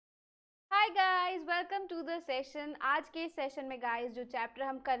Hi guys, welcome to the session. आज के इस सेशन में गाइस जो चैप्टर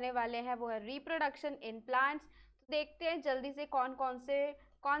हम करने वाले हैं वो है रिप्रोडक्शन इन प्लांट्स। तो देखते हैं जल्दी से कौन कौन से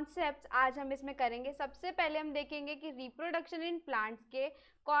कॉन्सेप्ट्स आज हम इसमें करेंगे। सबसे पहले हम देखेंगे कि रिप्रोडक्शन इन प्लांट्स के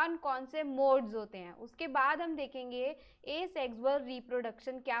कौन कौन से मोड्स होते हैं। उसके बाद हम देखेंगे एसेक्सुअल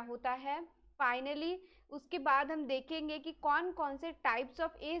रिप्रोडक्शन क्या होता है। फाइनली उसके बाद हम देखेंगे कि कौन कौन से types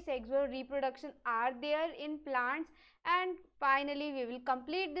of asexual reproduction are there in plants. And finally we will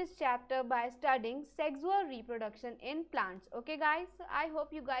complete this chapter by studying sexual reproduction in plants. Okay guys, I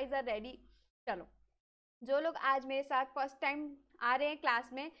hope you guys are ready. चलो, जो लोग आज मेरे साथ फर्स्ट टाइम आ रहे हैं class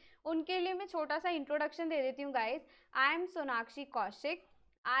में उनके लिए मैं छोटा सा इंट्रोडक्शन दे देती हूँ guys. I am Sonakshi Kaushik.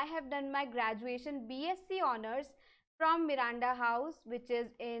 I have done my graduation BSc honours from Miranda House, which is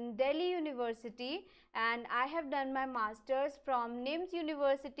in Delhi University, and I have done my masters from NIMS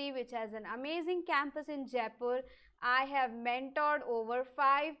University, which has an amazing campus in Jaipur. I have mentored over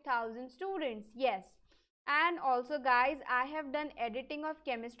 5,000 students. Yes, and also guys, I have done editing of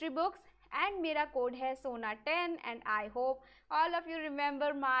chemistry books and मेरा code है Sona10 and I hope all of you remember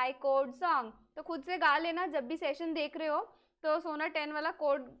my code song. तो खुद से गा लेना जब भी session देख रहे हो तो Sona10 वाला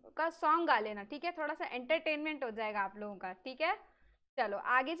कोड का सॉन्ग गा लेना, ठीक है। थोड़ा सा एंटरटेनमेंट हो जाएगा आप लोगों का, ठीक है। चलो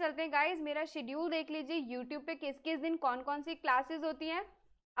आगे चलते हैं गाइज। मेरा शेड्यूल देख लीजिए यूट्यूब पे किस किस दिन कौन कौन सी क्लासेस होती हैं।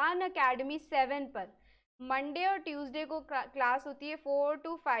 Unacademy 7 पर मंडे और ट्यूसडे को क्लास होती है 4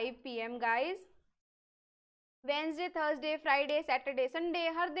 to 5 PM guys. Wednesday, Thursday, Friday, Saturday, Sunday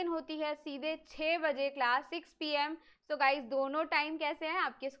हर दिन होती है सीधे 6 बजे क्लास 6 PM। सो गाइज दोनों टाइम कैसे हैं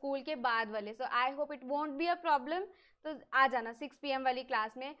आपके स्कूल के बाद वाले। सो I hope it won't be a problem. तो आ जाना 6 PM वाली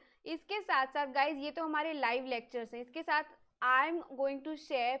क्लास में। इसके साथ साथ गाइज ये तो हमारे लाइव लेक्चर्स हैं। इसके साथ I am going to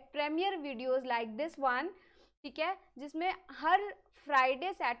share premiere videos like this one, ठीक है, जिसमें हर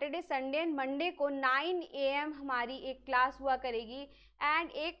Friday, Saturday, Sunday and Monday को 9 AM हमारी एक क्लास हुआ करेगी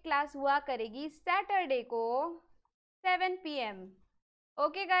एंड एक क्लास हुआ करेगी सैटरडे को 7 PM।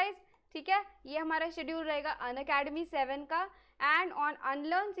 ओके गाइज, ठीक है, ये हमारा शेड्यूल रहेगा Unacademy 7 का। And on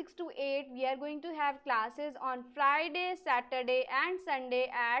Unlearn 6 to 8 we are going to have classes on Friday, Saturday and Sunday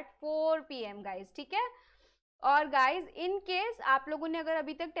eight 4 PM guys, ठीक है। और गाइज इन केस आप लोगों ने अगर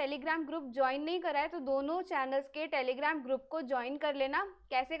अभी तक टेलीग्राम ग्रुप ज्वाइन नहीं करा है तो दोनों चैनल्स के टेलीग्राम ग्रुप को ज्वाइन कर लेना।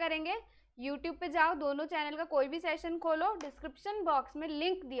 कैसे करेंगे? यूट्यूब पे जाओ, दोनों चैनल का कोई भी सेशन खोलो, डिस्क्रिप्शन बॉक्स में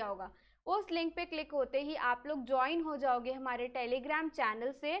लिंक दिया होगा, उस लिंक पे क्लिक होते ही आप लोग ज्वाइन हो जाओगे हमारे टेलीग्राम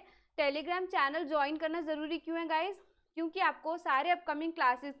चैनल से। टेलीग्राम चैनल ज्वाइन करना ज़रूरी क्यों है गाइज? क्योंकि आपको सारे अपकमिंग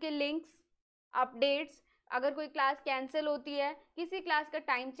क्लासेस के लिंक्स, अपडेट्स, अगर कोई क्लास कैंसिल होती है, किसी क्लास का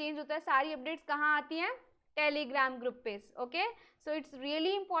टाइम चेंज होता है, सारी अपडेट्स कहाँ आती हैं? टेलीग्राम ग्रुप पे। Okay, so it's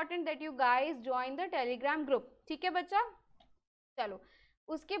really important that you guys join the Telegram group, ठीक है बच्चा। चलो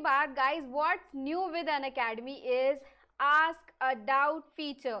उसके बाद guys what's new with Unacademy is ask a doubt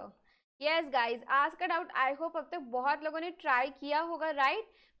feature. Yes guys, ask a doubt I hope अब तक बहुत लोगों ने ट्राई किया होगा, राइट।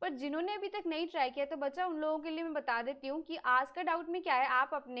 पर जिन्होंने अभी तक नहीं ट्राई किया तो बच्चा उन लोगों के लिए मैं बता देती हूँ कि आस्क अ डाउट में क्या है।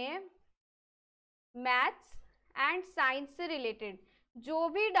 आप अपने मैथ्स एंड साइंस से रिलेटेड जो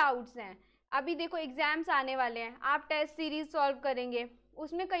भी डाउट्स हैं, अभी देखो एग्जाम्स आने वाले हैं, आप टेस्ट सीरीज सॉल्व करेंगे,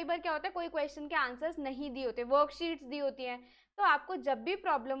 उसमें कई बार क्या होता है कोई क्वेश्चन के आंसर्स नहीं दिए होते, वर्कशीट्स दी होती हैं। तो आपको जब भी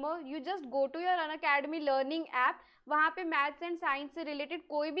प्रॉब्लम हो you just go to your Unacademy learning app, वहाँ पे मैथ्स एंड साइंस से रिलेटेड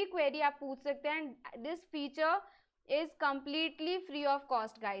कोई भी क्वेरी आप पूछ सकते हैं। This feature is completely free of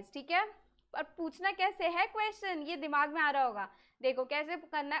cost guys, ठीक है। और पूछना कैसे है क्वेश्चन, ये दिमाग में आ रहा होगा, देखो कैसे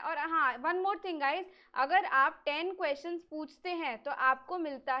करना है। और हाँ, वन मोर थिंग गाइज, अगर आप 10 क्वेश्चंस पूछते हैं तो आपको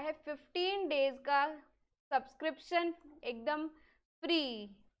मिलता है 15 डेज का सब्सक्रिप्शन एकदम फ्री।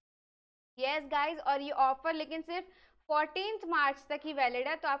 यस गाइज, और ये ऑफर लेकिन सिर्फ 14 मार्च तक ही वैलिड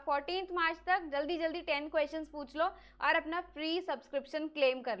है। तो आप 14 मार्च तक जल्दी जल्दी 10 क्वेश्चंस पूछ लो और अपना फ्री सब्सक्रिप्शन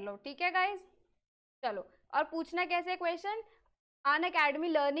क्लेम कर लो, ठीक है गाइज। चलो, और पूछना कैसे क्वेश्चन? Unacademy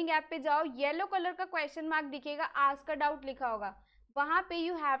लर्निंग ऐप पे जाओ, येलो कलर का क्वेश्चन मार्क दिखेगा, आस्क अ डाउट लिखा होगा, वहां पे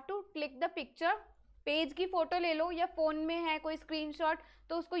you have to click the picture, page की फोटो ले लो, या फोन में है कोई स्क्रीनशॉट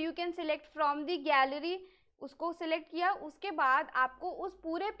तो उसको you can select from the gallery, उसको सिलेक्ट किया। उसके बाद आपको उस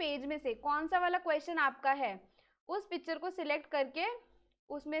पूरे पेज में से कौन सा वाला क्वेश्चन आपका है उस पिक्चर को सिलेक्ट करके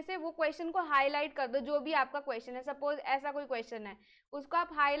उसमें से वो क्वेश्चन को हाईलाइट कर दो, जो भी आपका क्वेश्चन है। सपोज ऐसा कोई क्वेश्चन है, उसको आप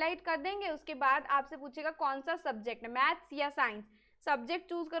हाईलाइट कर देंगे। उसके बाद आपसे पूछेगा कौन सा सब्जेक्ट है, मैथ्स या साइंस। सब्जेक्ट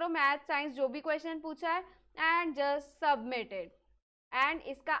चूज करो, मैथ्स, साइंस, जो भी क्वेश्चन पूछा है, एंड जस्ट सबमिटेड। एंड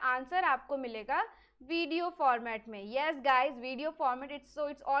इसका आंसर आपको मिलेगा वीडियो फॉर्मेट में। Yes guys, video format, it's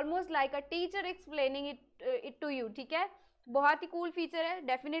almost like a teacher explaining it to you, ठीक है। बहुत ही कूल फीचर है,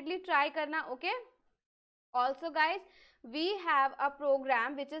 डेफिनेटली ट्राई करना। Okay Also guys, we have a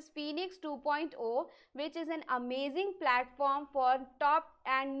program which is Phoenix 2.0, which is an amazing platform for top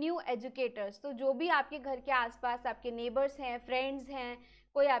and new educators. तो जो भी आपके घर के आसपास आपके नेबर्स हैं, फ्रेंड्स हैं,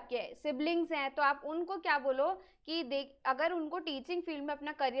 कोई आपके सिबलिंग्स हैं, तो आप उनको क्या बोलो कि देख, अगर उनको टीचिंग फील्ड में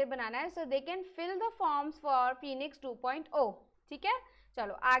अपना करियर बनाना है, सो they can fill the forms for Phoenix 2.0. ठीक है,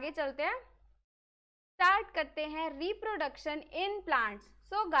 चलो आगे चलते हैं, स्टार्ट करते हैं reproduction in plants.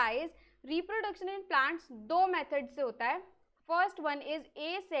 So guys, reproduction in plants दो मेथड से होता है. First one is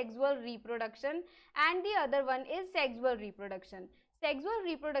asexual reproduction and the other one is sexual reproduction. Sexual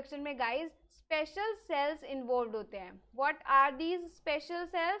reproduction में गाइज स्पेशल सेल्स इन्वॉल्व होते हैं. What are these special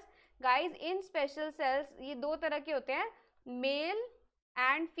cells guys? In special cells ये दो तरह के होते हैं, मेल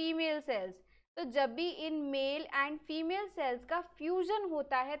एंड फीमेल सेल्स. तो जब भी in male and female sales का फ्यूजन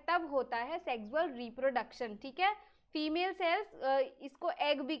होता है तब होता है सेक्सुअल रिप्रोडक्शन. ठीक है, फीमेल सेल्स इसको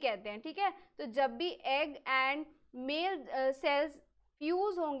एग भी कहते हैं. ठीक है, तो जब भी egg and mail sales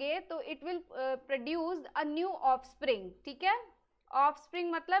fuse होंगे तो it will produce a new offspring. ठीक है,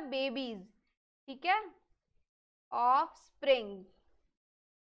 ऑफस्प्रिंग मतलब बेबीज. ठीक है, offspring.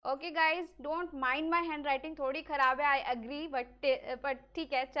 Okay guys, don't mind my hand writing, थोड़ी खराब है, आई एग्री, बट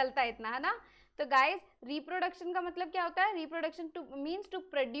ठीक है, चलता है इतना, है ना. तो गाइज, रिप्रोडक्शन का मतलब क्या होता है? Reproduction two means to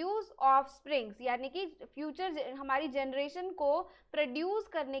produce offsprings, यानी कि फ्यूचर हमारी जनरेशन को प्रोड्यूस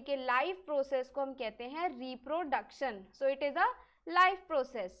करने के लाइफ प्रोसेस को हम कहते हैं reproduction. So it is a life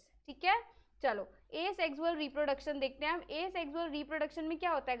process. ठीक है, चलो एसेक्सुअल रिप्रोडक्शन देखते हैं हम. एसेक्सुअल रिप्रोडक्शन में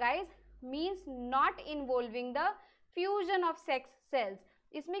क्या होता है guys? Means not involving the fusion of sex cells.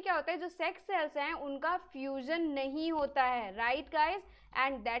 इसमें क्या होता है, जो सेक्स सेल्स हैं उनका फ्यूजन नहीं होता है, right guys,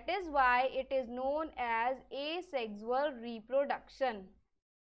 and that is why it is known as asexual reproduction.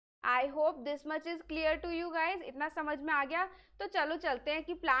 I hope this much is clear to you guys, इतना समझ में आ गया. तो चलो चलते हैं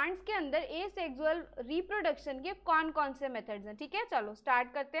कि प्लांट्स के अंदर एसेक्सुअल रिप्रोडक्शन के कौन कौन से मेथड्स हैं. ठीक है, चलो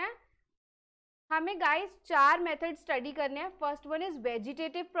स्टार्ट करते हैं. हमें गाइज 4 मेथड स्टडी करने हैं. First one is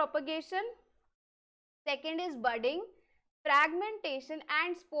vegetative propagation, second is budding, fragmentation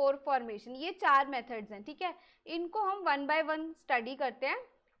and spore formation. ये 4 मेथड्स हैं. ठीक है, इनको हम वन बाय वन स्टडी करते हैं.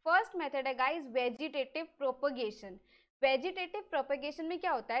 फर्स्ट मेथड है guys vegetative propagation. Vegetative propagation में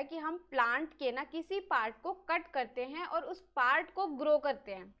क्या होता है कि हम प्लांट के ना किसी पार्ट को कट करते हैं और उस पार्ट को ग्रो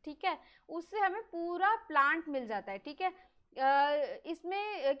करते हैं. ठीक है, उससे हमें पूरा प्लांट मिल जाता है. ठीक है,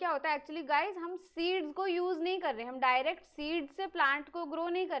 इसमें क्या होता है एक्चुअली गाइज, हम सीड्स को यूज नहीं कर रहे, हम डायरेक्ट सीड से प्लांट को ग्रो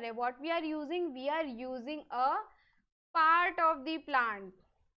नहीं कर रहे. What we are using a part of the plant.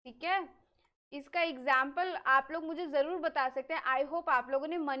 ठीक है, इसका एग्जाम्पल आप लोग मुझे जरूर बता सकते हैं. आई होप आप लोगों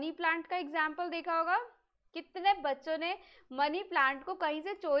ने मनी प्लांट का एग्जाम्पल देखा होगा. कितने बच्चों ने मनी प्लांट को कहीं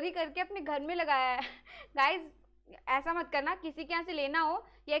से चोरी करके अपने घर में लगाया है. गाइज, ऐसा मत करना, किसी के यहाँ से लेना हो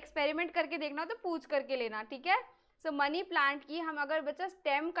या एक्सपेरिमेंट करके देखना हो तो पूछ करके लेना. ठीक है, सो मनी प्लांट की हम अगर बच्चा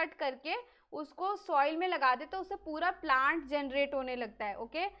स्टेम कट करके उसको सॉइल में लगा दे तो उससे पूरा प्लांट जनरेट होने लगता है.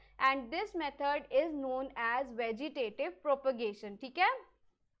 Okay, and this method is known as vegetative propagation. ठीक है,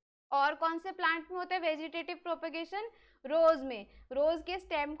 और कौन से प्लांट में होता है वेजिटेटिव प्रोपगेशन? रोज में. रोज के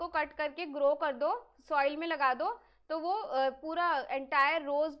स्टेम को कट करके ग्रो कर दो, सॉइल में लगा दो, तो वो पूरा एंटायर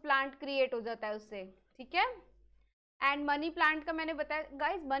रोज प्लांट क्रिएट हो जाता है उससे. ठीक है, एंड मनी प्लांट का मैंने बताया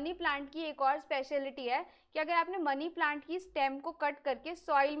गाइज, मनी प्लांट की एक और स्पेशलिटी है कि अगर आपने मनी प्लांट की स्टेम को कट करके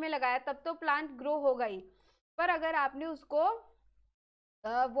सॉइल में लगाया तब तो प्लांट ग्रो होगा ही, पर अगर आपने उसको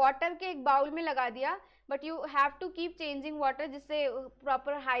वाटर के एक बाउल में लगा दिया, but you have to keep changing water जिससे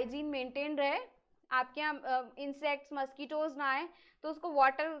प्रॉपर हाइजीन मेंटेन रहे, आपके यहाँ इंसेक्ट्स मस्कीटोज ना आए, तो उसको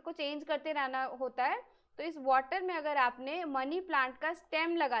वाटर को चेंज करते रहना होता है. तो इस वाटर में अगर आपने मनी प्लांट का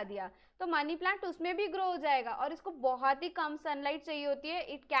स्टेम लगा दिया तो मनी प्लांट उसमें भी ग्रो हो जाएगा, और इसको बहुत ही कम सनलाइट चाहिए होती है.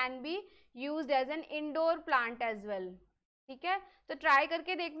 It can be used as an indoor plant as well. ठीक है, तो ट्राई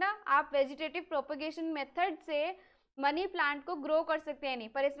करके देखना, आप वेजिटेटिव प्रोपगेशन मेथड से मनी प्लांट को ग्रो कर सकते हैं. नहीं,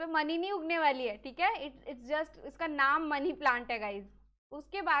 पर इसमें मनी नहीं उगने वाली है. ठीक है, इट्स जस्ट इसका नाम मनी प्लांट है गाइज.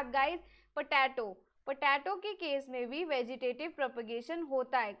 उसके बाद गाइज पोटैटो. पोटैटो के केस में भी वेजिटेटिव प्रोपगेशन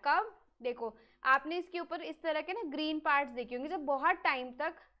होता है. कब? देखो, आपने इसके ऊपर इस तरह के ना ग्रीन पार्ट्स देखे होंगे. जब बहुत टाइम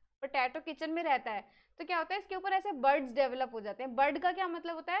तक पोटैटो किचन में रहता है तो क्या होता है, इसके ऊपर ऐसे बर्ड्स डेवलप हो जाते हैं. बर्ड का क्या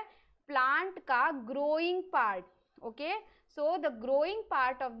मतलब होता है? प्लांट का growing part. Okay, so the growing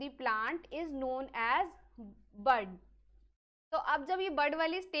part of the plant is known as बड. तो अब जब ये बड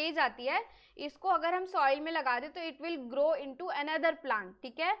वाली स्टेज आती है, इसको अगर हम सॉइल में लगा दें तो it will grow into another plant.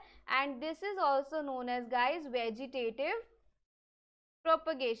 ठीक है, and this is also known as guys vegetative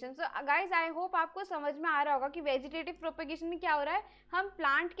propagation. So guys, I hope आपको समझ में आ रहा होगा कि वेजिटेटिव प्रोपगेशन में क्या हो रहा है, हम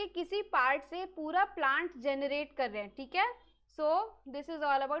प्लांट के किसी पार्ट से पूरा प्लांट जनरेट कर रहे हैं. ठीक है, so this is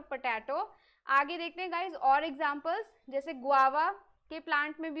all about potato. आगे देखते हैं गाइज और एग्जांपल्स, जैसे गुआवा के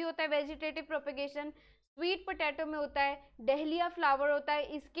प्लांट में भी होता है वेजिटेटिव प्रोपेगेशन, स्वीट पोटैटो में होता है, डहलिया फ्लावर होता है,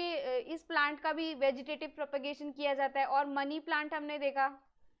 इस प्लांट का भी वेजिटेटिव प्रोपेगेशन किया जाता है। और मनी प्लांट हमने देखा,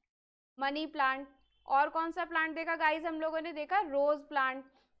 मनी प्लांट। और कौन सा प्लांट देखा गाइज हम लोगों ने, देखा रोज प्लांट।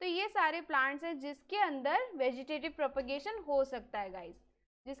 तो ये सारे प्लांट्स हैं जिसके अंदर वेजिटेटिव प्रोपेगेशन हो सकता है गाइज,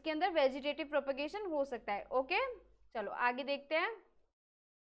 जिसके अंदर वेजिटेटिव प्रोपेगेशन हो सकता है। ओके, चलो आगे देखते हैं।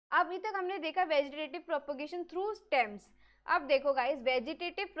 अभी तक हमने देखा वेजिटेटिव प्रोपेगेशन थ्रू स्टेम्स। अब देखो गाइस,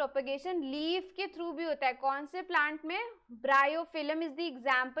 वेजिटेटिव प्रोपेगेशन लीफ के थ्रू भी होता है। कौन से प्लांट में? Bryophyllum is the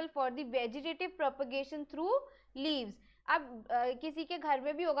example for the vegetative propagation through leaves. अब किसी के घर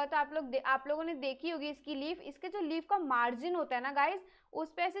में भी होगा तो आप लोगों ने देखी होगी इसकी लीफ। इसके जो लीफ का मार्जिन होता है ना गाइस,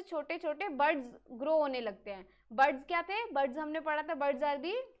 उस पे ऐसे छोटे छोटे बर्ड्स ग्रो होने लगते हैं। बर्ड्स क्या थे? बर्ड्स हमने पढ़ा था, birds are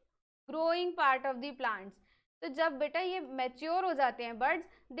the growing part of the plants. तो जब बेटा ये मैच्योर हो जाते हैं birds,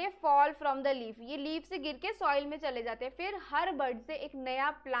 they fall from the leaf, ये लीफ से गिर के सॉइल में चले जाते हैं। फिर हर बर्ड से एक नया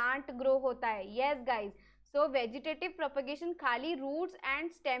प्लांट ग्रो होता है। यस गाइज, सो वेजिटेटिव प्रोपेगेशन खाली रूट्स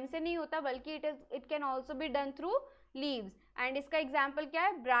एंड स्टेम से नहीं होता, बल्कि it can also be done through leaves. And इसका एग्जाम्पल क्या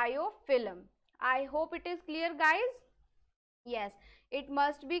है? Bryophyllum. I hope it is clear guys. Yes, it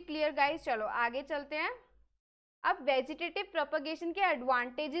must be clear guys. चलो आगे चलते हैं। अब वेजिटेटिव प्रोपेगेशन के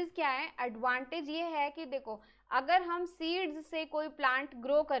एडवांटेजेस क्या है? एडवांटेज ये है कि देखो, अगर हम सीड्स से कोई प्लांट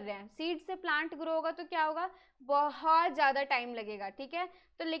ग्रो कर रहे हैं, सीड से प्लांट ग्रो होगा तो क्या होगा? बहुत ज़्यादा टाइम लगेगा, ठीक है।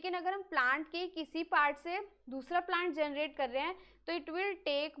 तो लेकिन अगर हम प्लांट के किसी पार्ट से दूसरा प्लांट जनरेट कर रहे हैं तो it will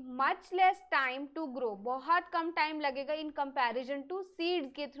take much less time to grow, बहुत कम टाइम लगेगा इन कंपैरिजन टू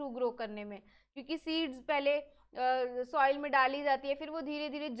सीड्स के थ्रू ग्रो करने में। क्योंकि सीड्स पहले सॉइल में डाली जाती है, फिर वो धीरे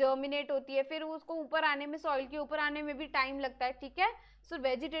धीरे जर्मिनेट होती है, फिर उसको ऊपर आने में, सॉइल के ऊपर आने में भी टाइम लगता है, ठीक है। सो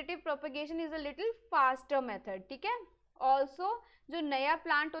vegetative propagation is a little faster method, ठीक है। ऑल्सो जो नया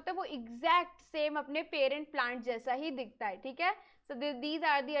प्लांट होता है वो एग्जैक्ट सेम अपने पेरेंट प्लांट जैसा ही दिखता है, ठीक है। So these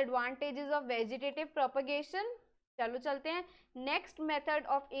are the advantages of vegetative propagation. चलो चलते हैं next method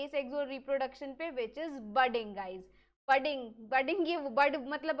of asexual reproduction पे, which is budding guys. Budding ये बड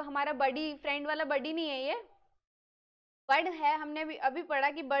मतलब हमारा बडी फ्रेंड वाला बडी नहीं है, ये बड है। हमने अभी पढ़ा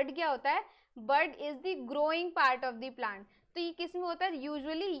कि बड क्या होता है? बड is the growing part of the plant. तो ये किस में होता है?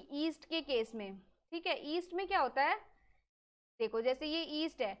 यूजुअली ईस्ट के केस में, ठीक है। ईस्ट में क्या होता है? देखो जैसे ये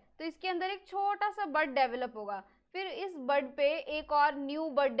ईस्ट है तो इसके अंदर एक छोटा सा बड डेवलप होगा, फिर इस बड पे एक और न्यू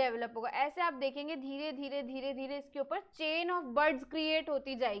बड डेवलप होगा। ऐसे आप देखेंगे धीरे धीरे धीरे धीरे इसके ऊपर चेन ऑफ बर्ड्स क्रिएट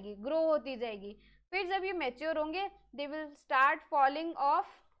होती जाएगी, ग्रो होती जाएगी। फिर जब ये मैच्योर होंगे they will start falling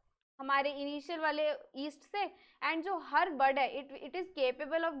of हमारे इनिशियल वाले ईस्ट से, एंड जो हर बड है it is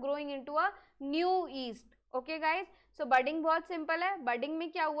capable of growing into a new east. Okay guys, so budding बहुत सिंपल है। बडिंग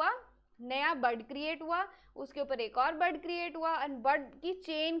में क्या हुआ? नया बड क्रिएट हुआ, उसके ऊपर एक और बड क्रिएट हुआ एंड बड की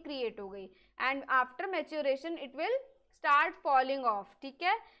चेन क्रिएट हो गई, and after maturation it will start falling of, ठीक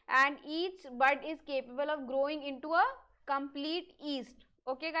है। And each bud is capable of growing into a complete east.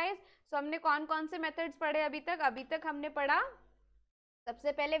 Okay guys, सो हमने कौन कौन से मेथड्स पढ़े अभी तक? अभी तक हमने पढ़ा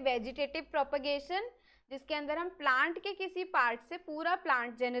सबसे पहले वेजिटेटिव प्रोपेगेशन, जिसके अंदर हम प्लांट के किसी पार्ट से पूरा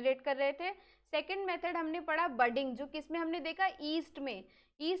प्लांट जनरेट कर रहे थे। सेकंड मेथड हमने पढ़ा बडिंग, जो किसमें हमने देखा? ईस्ट में।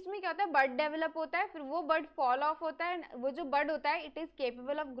 ईस्ट में क्या होता है? बड डेवलप होता है, फिर वो बड फॉल ऑफ होता है, वो जो बड होता है it is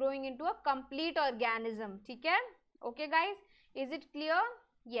capable of growing into a complete organism, ठीक है। Okay guys, is it clear?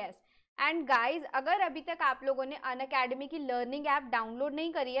 Yes. And guys, अगर अभी तक आप लोगों ने अनअकैडमी की लर्निंग ऐप डाउनलोड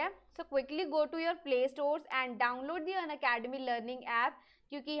नहीं करी है, so quickly go to your play stores and download the Unacademy learning app,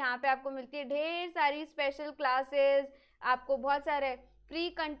 क्योंकि यहाँ पे आपको मिलती है ढेर सारी स्पेशल क्लासेस, आपको बहुत सारे फ्री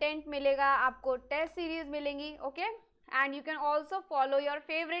कंटेंट मिलेगा, आपको टेस्ट सीरीज मिलेंगी, okay. And you can also follow your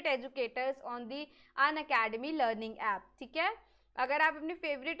favourite educators on the Unacademy learning app, ठीक है। अगर आप अपने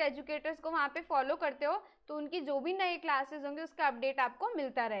फेवरेट एजुकेटर्स को वहाँ पे फॉलो करते हो तो उनकी जो भी नए क्लासेस होंगे उसका अपडेट आपको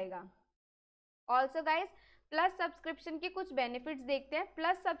मिलता रहेगा। ऑल्सो गाइज, प्लस सब्सक्रिप्शन के कुछ बेनिफिट्स देखते हैं।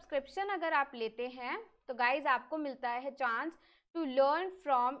 प्लस सब्सक्रिप्शन अगर आप लेते हैं तो गाइज आपको मिलता है chance to learn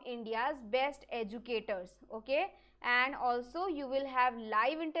from India's best educators, okay, and also you will have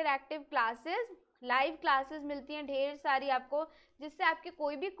live interactive classes, live classes मिलती हैं ढेर सारी आपको, जिससे आपके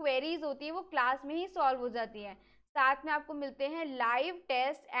कोई भी क्वेरीज होती है वो क्लास में ही सॉल्व हो जाती हैं। साथ में आपको मिलते हैं live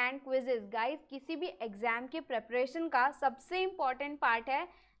test and quizzes. Guys, किसी भी एग्जाम के प्रेपरेशन का सबसे इम्पॉर्टेंट पार्ट है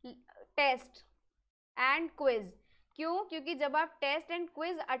टेस्ट एंड क्विज। क्यों? क्योंकि जब आप टेस्ट एंड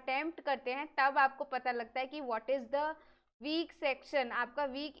क्विज अटेम्प्ट करते हैं तब आपको पता लगता है कि what is the week section, आपका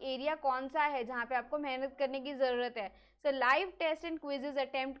वीक एरिया कौन सा है जहाँ पे आपको मेहनत करने की ज़रूरत है। सो live test and quizzes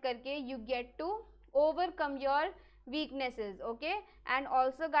attempt करके you get to overcome your weaknesses, okay. And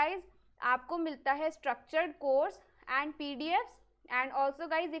also guys, आपको मिलता है structured course and PDFs And also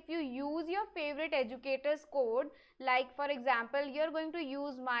guys, if you use your favorite educator's code, like for example you're going to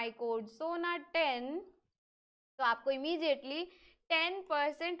use my code SONA10, तो आपको immediately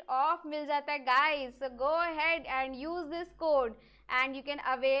 10% off मिल जाता है guys. So go ahead and use this code and you can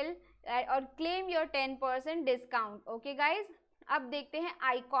avail or claim your 10% discount. Okay guys, अब देखते हैं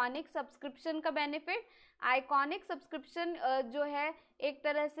iconic subscription का benefit. Iconic subscription जो है एक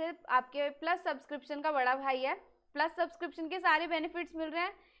तरह से आपके प्लस सब्सक्रिप्शन का बड़ा भाई है. प्लस सब्सक्रिप्शन के सारे बेनिफिट्स मिल रहे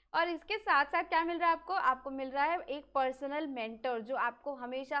हैं और इसके साथ साथ क्या मिल रहा है आपको? आपको मिल रहा है एक पर्सनल मेंटर जो आपको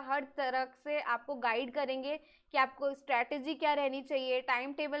हमेशा हर तरह से आपको गाइड करेंगे कि आपको स्ट्रैटेजी क्या रहनी चाहिए,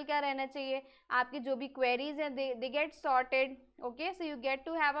 टाइम टेबल क्या रहना चाहिए, आपकी जो भी क्वेरीज हैं they get sorted. Okay, so you get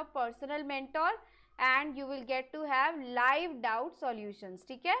to have a personal mentor and you will get to have live doubt solutions.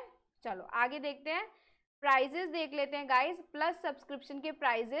 ठीक है, चलो आगे देखते हैं. प्राइजेस देख लेते हैं गाइस. प्लस सब्सक्रिप्शन के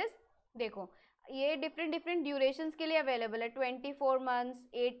प्राइजेस देखो, ये डिफरेंट ड्यूरेशंस के लिए अवेलेबल है. 24 months,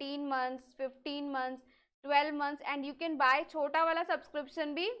 18 months, 15 months, 12 months and you can buy छोटा वाला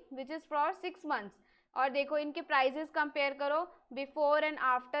सब्सक्रिप्शन भी विच इज़ फॉर 6 मंथ्स. और देखो इनके प्राइजेस कंपेयर करो before and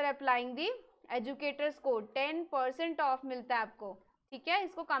after applying the educators code. 10% of मिलता है आपको. ठीक है,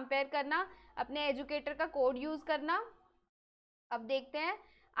 इसको कंपेयर करना, अपने एजुकेटर का कोड यूज़ करना. अब देखते हैं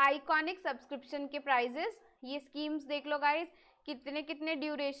आइकॉनिक सब्सक्रिप्शन के प्राइजेस. ये स्कीम्स देख लो गाइस, कितने कितने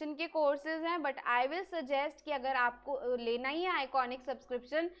ड्यूरेशन के कोर्सेज हैं. बट आई विल सजेस्ट कि अगर आपको लेना ही है iconic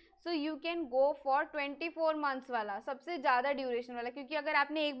subscription so you can go for 24 months वाला, सबसे ज़्यादा ड्यूरेशन वाला. क्योंकि अगर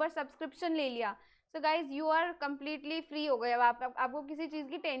आपने एक बार सब्सक्रिप्शन ले लिया so guys you are completely free हो गए. अब आपको किसी चीज़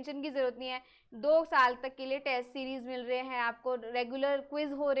की टेंशन की ज़रूरत नहीं है. 2 साल तक के लिए टेस्ट सीरीज मिल रहे हैं आपको, रेगुलर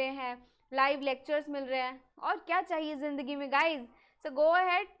क्विज हो रहे हैं, लाइव लेक्चर्स मिल रहे हैं, और क्या चाहिए ज़िंदगी में guys. So go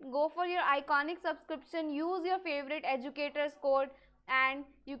ahead, go for your iconic subscription, use your favorite educator's code and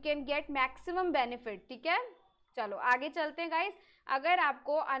you can get maximum benefit. ठीक है, चलो आगे चलते हैं गाइस. अगर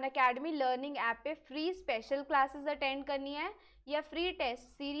आपको अनअकैडमी लर्निंग ऐप पे फ्री स्पेशल क्लासेस अटेंड करनी है या फ्री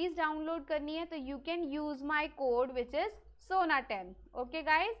टेस्ट सीरीज डाउनलोड करनी है तो you can use my code which is SONA10. Okay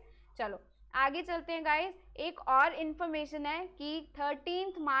guys, चलो आगे चलते हैं गाइस. एक और इन्फॉर्मेशन है कि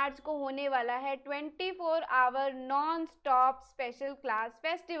 13 मार्च को होने वाला है 24 our non stop special class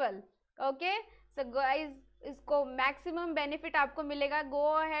festival. Okay, so guys इसको मैक्सिमम बेनिफिट आपको मिलेगा. Go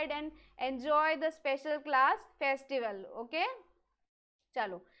ahead and enjoy the special class festival. Okay,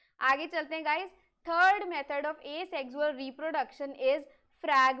 चलो आगे चलते हैं guys. Third method of asexual reproduction is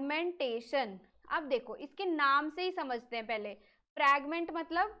fragmentation. अब देखो इसके नाम से ही समझते हैं पहले. फ्रैगमेंट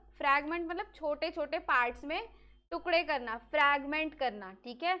मतलब छोटे छोटे पार्ट्स में टुकड़े करना, फ्रैगमेंट करना.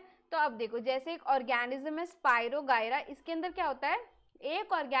 ठीक है, तो अब देखो जैसे एक ऑर्गेनिज्म है स्पाइरोगायरा, इसके अंदर क्या होता है,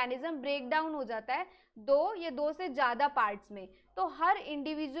 एक ऑर्गेनिज्म ब्रेक डाउन हो जाता है 2 या 2 से ज़्यादा पार्ट्स में. तो हर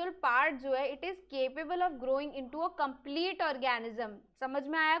इंडिविजुअल पार्ट जो है it is capable of growing into a complete organism. समझ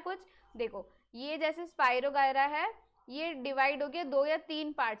में आया कुछ? देखो ये जैसे स्पाइरोगायरा है, ये डिवाइड हो गया 2 या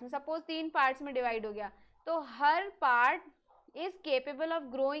 3 पार्ट्स में. सपोज 3 पार्ट्स में डिवाइड हो गया तो हर part is capable of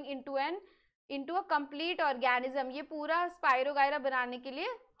growing into a complete organism. ये पूरा स्पाइरोगायरा बनाने के लिए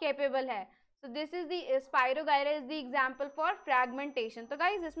केपेबल है. So this is the spirogyra is the example for fragmentation. तो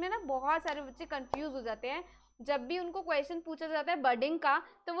गाइज इसमें ना बहुत सारे बच्चे कंफ्यूज हो जाते हैं. जब भी उनको क्वेश्चन पूछा जाता है बडिंग का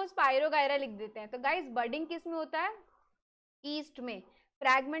तो वो स्पाइरोगायरा लिख देते हैं. तो गाइज बडिंग किस में होता है? ईस्ट में.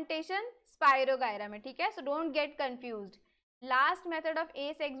 फ्रैगमेंटेशन स्पाइरोगायरा में. ठीक है, so don't get confused. Last method of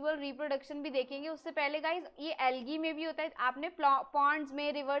asexual reproduction भी देखेंगे. उससे पहले गाइज ये एल्गी में भी होता है. आपने पॉन्ड्स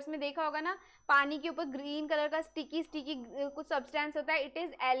में, रिवर्स में देखा होगा ना, पानी के ऊपर ग्रीन कलर का स्टिकी कुछ सब्सटेंस होता है, इट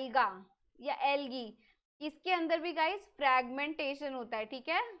इज एल्गा या एल्गी. इसके अंदर भी गाइज फ्रैगमेंटेशन होता है. ठीक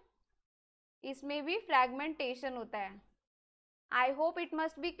है, इसमें भी फ्रैगमेंटेशन होता है. I hope it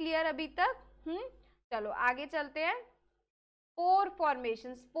must be clear अभी तक. चलो आगे चलते हैं. Spore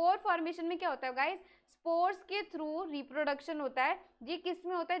formation. स्पोर फॉर्मेशन में क्या होता है गाइज? स्पोर्स के थ्रू रिप्रोडक्शन होता है. ये किस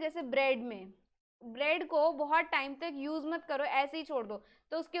में होता है? जैसे ब्रेड में. ब्रेड को बहुत टाइम तक यूज मत करो, ऐसे ही छोड़ दो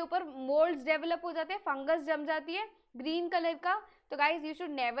तो उसके ऊपर मोल्ड्स डेवलप हो जाते हैं, फंगस जम जाती है ग्रीन कलर का. तो guys you should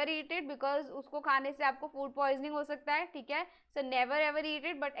never eat it because उसको खाने से आपको फूड पॉइजनिंग हो सकता है. ठीक है, so never ever eat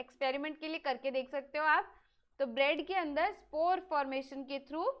it, but experiment के लिए करके देख सकते हो आप. तो ब्रेड के अंदर स्पोर फॉर्मेशन के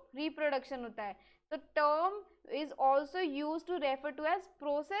थ्रू रिप्रोडक्शन होता है. तो term is also used to refer to as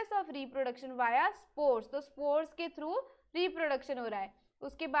process of reproduction via spores. तो spores के थ्रू reproduction हो रहा है.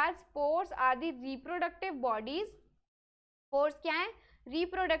 उसके बाद spores are the reproductive bodies. spores क्या है?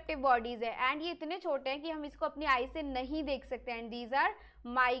 reproductive bodies है and ये इतने छोटे हैं कि हम इसको अपनी आई से नहीं देख सकते. and these are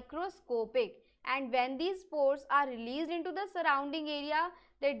microscopic. and when these spores are released into the surrounding area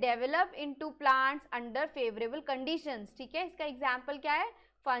they develop into plants under favorable conditions. ठीक है, इसका example क्या है?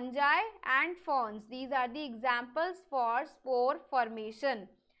 fungi and ferns. These are the examples for spore formation.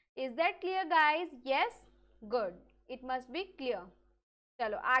 Is that clear guys? Yes, good. It must be clear.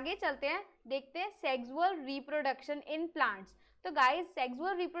 चलो आगे चलते हैं, देखते हैं सेक्सुअल रिप्रोडक्शन इन प्लांट्स. तो गाइस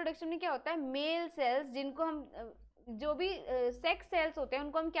सेक्सुअल रिप्रोडक्शन में क्या होता है, मेल सेल्स जिनको हम जो भी सेक्स सेल्स होते हैं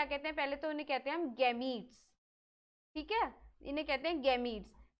उनको हम क्या कहते हैं, पहले तो उन्हें कहते हैं हम गैमीट्स. ठीक है, इन्हें कहते हैं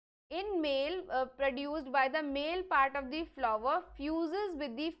gametes. In male produced by the male part of the flower fuses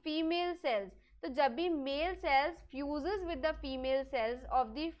with the female sales. तो जब भी mail sales fuses with the female sales of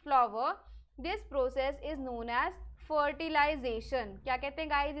the flower, this process is known as fertilisation. क्या कहते हैं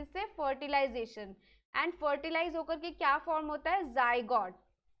guys इससे, fertilisation. And fertilise होकर के क्या फॉर्म होता है, zygote.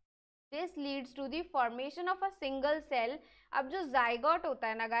 This leads to the formation of a single cell. अब जो जाइगोट होता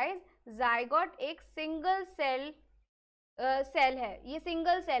है ना गाइस, जाइगोट एक सिंगल सेल सेल है, ये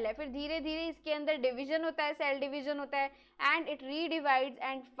सिंगल सेल है. फिर धीरे धीरे इसके अंदर डिवीजन होता है, सेल डिवीजन होता है, एंड इट रीडिवाइड्स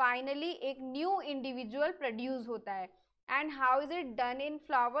एंड फाइनली एक न्यू इंडिविजुअल प्रोड्यूस होता है. And how is it done in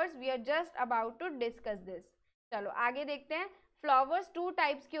flowers, we are just about to discuss this. चलो आगे देखते हैं. फ्लावर्स टू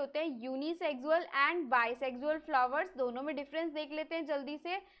टाइप्स के होते हैं, यूनिसेक्सुअल एंड बाइसेक्सुअल फ्लावर्स. दोनों में डिफरेंस देख लेते हैं जल्दी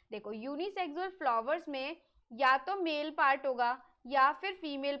से. देखो यूनिसेक्सुअल फ्लावर्स में या तो मेल पार्ट होगा या फिर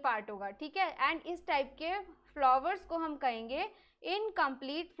फीमेल पार्ट होगा. ठीक है, एंड इस टाइप के फ्लावर्स को हम कहेंगे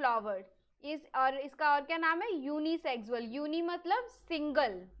इनकम्प्लीट फ्लावर. इसका और क्या नाम है, यूनिसेक्सुअल. यूनि मतलब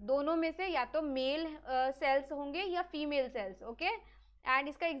सिंगल, दोनों में से या तो मेल सेल्स होंगे या फीमेल सेल्स. ओके, एंड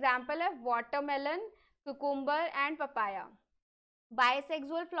इसका एग्जाम्पल है watermelon, cucumber and papaya.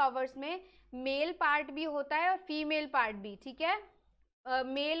 Bisexual flowers में मेल पार्ट भी होता है और फीमेल पार्ट भी. ठीक है,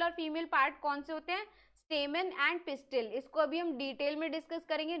 मेल और फीमेल पार्ट कौन से होते हैं, स्टेमन एंड पिस्टिल. इसको अभी हम डिटेल में डिस्कस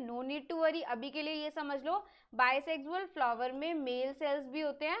करेंगे, नो नीड टू वरी. अभी के लिए ये समझ लो, बाइसेक्सुअल फ्लावर में मेल सेल्स भी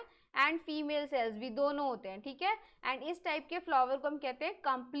होते हैं एंड फीमेल सेल्स भी, दोनों होते हैं. ठीक है, एंड इस टाइप के फ्लावर को हम कहते हैं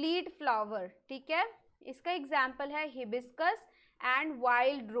कंप्लीट फ्लावर. ठीक है, इसका एग्जाम्पल है hibiscus and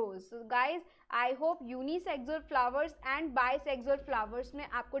wild rose. Guys I hope unisexual flowers and bisexual flowers में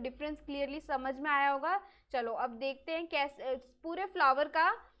आपको डिफरेंस क्लियरली समझ में आया होगा. चलो अब देखते हैं कैसे पूरे फ्लावर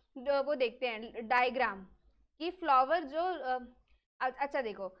का वो देखते हैं डायग्राम कि फ्लावर जो अच्छा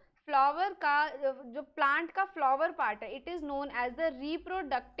देखो, फ्लावर का जो प्लांट का फ्लावर पार्ट है, it is known as the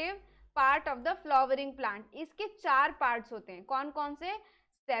reproductive part of the flowering plant. इसके 4 पार्ट्स होते हैं, कौन कौन से,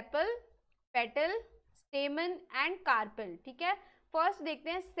 सेपल, पेटल, स्टेमन एंड कार्पेल. ठीक है, फर्स्ट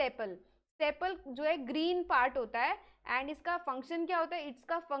देखते हैं सेपल. सेपल जो है ग्रीन पार्ट होता है एंड इसका फंक्शन क्या होता है,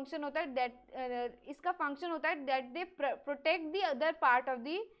 इसका फंक्शन होता है that they protect the other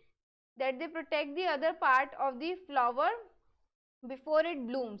part of the flower before it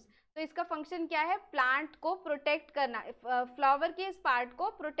blooms. तो इसका फंक्शन क्या है, प्लांट को प्रोटेक्ट करना, फ्लावर के इस पार्ट को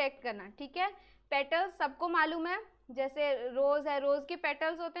प्रोटेक्ट करना. ठीक है, पेटल्स सबको मालूम है, जैसे रोज है, रोज के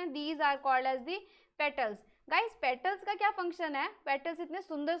पेटल्स होते हैं, these are called as the petals. Guys petals का क्या फंक्शन है, पेटल्स इतने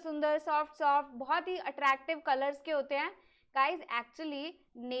सुंदर सुंदर सॉफ्ट सॉफ्ट बहुत ही अट्रैक्टिव कलर्स के होते हैं. गाइस एक्चुअली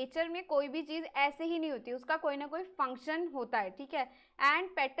नेचर में कोई भी चीज ऐसे ही नहीं होती, उसका कोई ना कोई फंक्शन होता है. ठीक है, एंड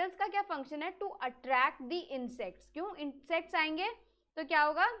पेटल्स का क्या फंक्शन है, टू अट्रैक्ट द इंसेक्ट्स. क्यों, इंसेक्ट्स आएंगे तो क्या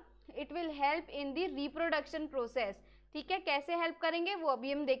होगा, it will help in the reproduction process. ठीक है, कैसे हेल्प करेंगे वो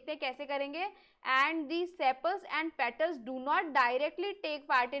अभी हम देखते हैं कैसे करेंगे. And the sepals and petals do not directly take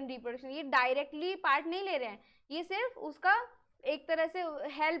part in reproduction. ये डायरेक्टली पार्ट नहीं ले रहे हैं, ये सिर्फ उसका एक तरह से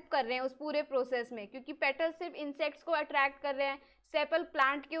हेल्प कर रहे हैं उस पूरे प्रोसेस में, क्योंकि पेटल्स सिर्फ इंसेक्ट्स को अट्रैक्ट कर रहे हैं, सेपल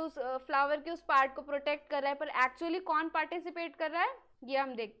प्लांट के उस फ्लावर के उस पार्ट को प्रोटेक्ट कर रहा है. पर एक्चुअली कौन पार्टिसिपेट कर रहा है, ये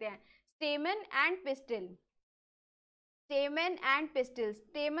हम देखते हैं. स्टेमन एंड पिस्टिल. स्टेमन एंड पिस्टिल,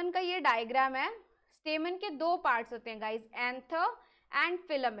 स्टेमन का ये डायग्राम है. स्टेमन के 2 पार्ट्स होते हैं guys, anther and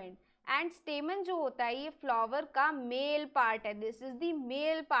filament. And स्टेमन जो होता है ये फ्लावर का मेल पार्ट है, this is the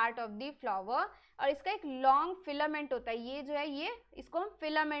male part of the flower. और इसका एक लॉन्ग फिलामेंट होता है, ये जो है ये इसको हम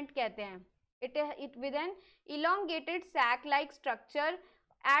फिलामेंट कहते हैं. It with an elongated sac like structure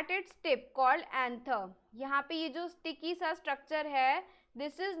at its tip called anther. यहाँ पे ये जो स्टिकी सा स्ट्रक्चर है,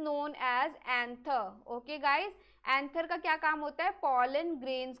 this is known as anther. Okay guys, anther का क्या काम होता है, पॉलन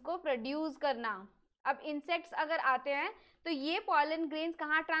ग्रेन्स को प्रोड्यूस करना. अब इंसेक्ट्स अगर आते हैं तो ये पॉलन ग्रेन्स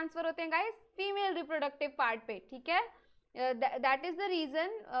कहाँ ट्रांसफर होते हैं गाइस, फीमेल रिप्रोडक्टिव पार्ट पे. ठीक है, that is the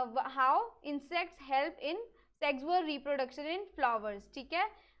reason how insects help in sexual reproduction in flowers. ठीक है,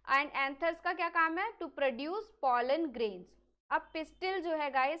 एंड एंथर्स का क्या काम है, टू प्रोड्यूस पॉलन ग्रेन्स. अब पिस्टिल जो है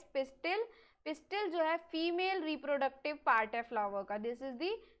गाइस, पिस्टिल जो है फीमेल रिप्रोडक्टिव पार्ट है फ्लावर का, this is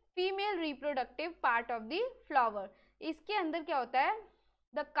the female reproductive part of the flower. इसके अंदर क्या होता है,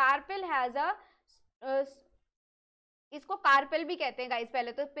 द कार्पेल हैज अ, इसको कार्पेल भी कहते हैं गाइस,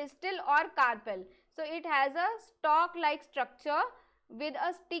 पहले तो पिस्टिल और carpel. So it has a stock like structure with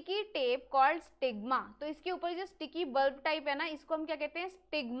a sticky tape called stigma. तो इसके ऊपर जो स्टिकी बल्ब टाइप है ना, इसको हम क्या कहते हैं,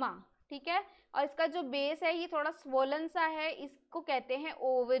 स्टिग्मा, ठीक है। और इसका जो बेस है ये थोड़ा स्वोलन सा है, इसको कहते हैं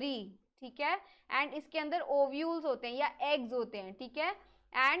ओवरी, ठीक है। एंड इसके अंदर ओव्यूल्स होते हैं या एग्स होते हैं, ठीक है।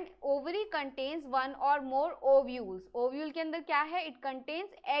 एंड ओवरी कंटेन्स वन और मोर ओव्यूल्स। ओव्यूल के अंदर क्या है, it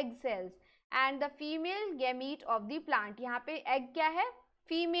contains egg cells and the female gamete of the plant. यहाँ पे एग क्या है,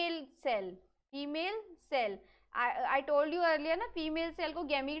 female cell, female cell. I told you earlier ना, फीमेल सेल को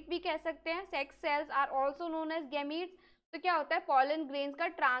गैमीट भी कह सकते हैं, sex cells are also known as gametes. तो क्या होता है, पॉलन ग्रेन्स का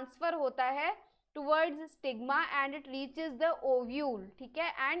ट्रांसफर होता है towards stigma and it reaches the ovule, ठीक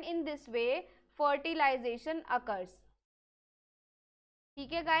है। And in this way fertilisation occurs,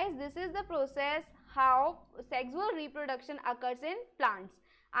 ठीक है guys. This is the process how sexual reproduction occurs in plants.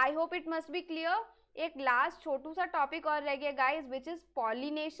 I hope it must be clear. एक last छोटू सा topic और रह गया guys, which is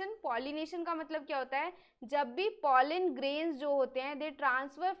pollination. Pollination का मतलब क्या होता है, जब भी पॉलिन ग्रेन्स जो होते हैं they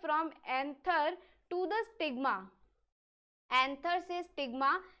transfer from anther to the stigma, anther से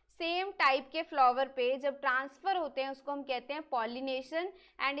स्टिग्मा सेम टाइप के फ्लावर पे जब ट्रांसफर होते हैं उसको हम कहते हैं पॉलिनेशन।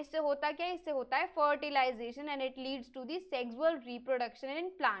 एंड इससे होता क्या है, इससे होता है fertilisation and it leads to the sexual reproduction in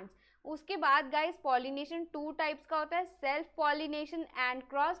plants. उसके बाद गाइस पॉलिनेशन टू टाइप्स का होता है, self pollination and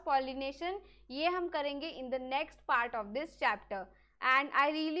cross pollination. ये हम करेंगे in the next part of this chapter. And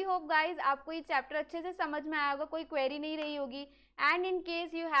I really hope guys आपको ये चैप्टर अच्छे से समझ में आया होगा, कोई क्वेरी नहीं रही होगी। And in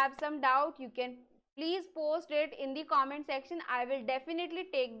case you have some doubt you can please post it in the comment section. I will definitely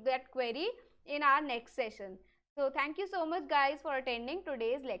take that query in our next session. So thank you so much guys for attending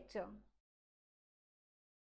today's lecture.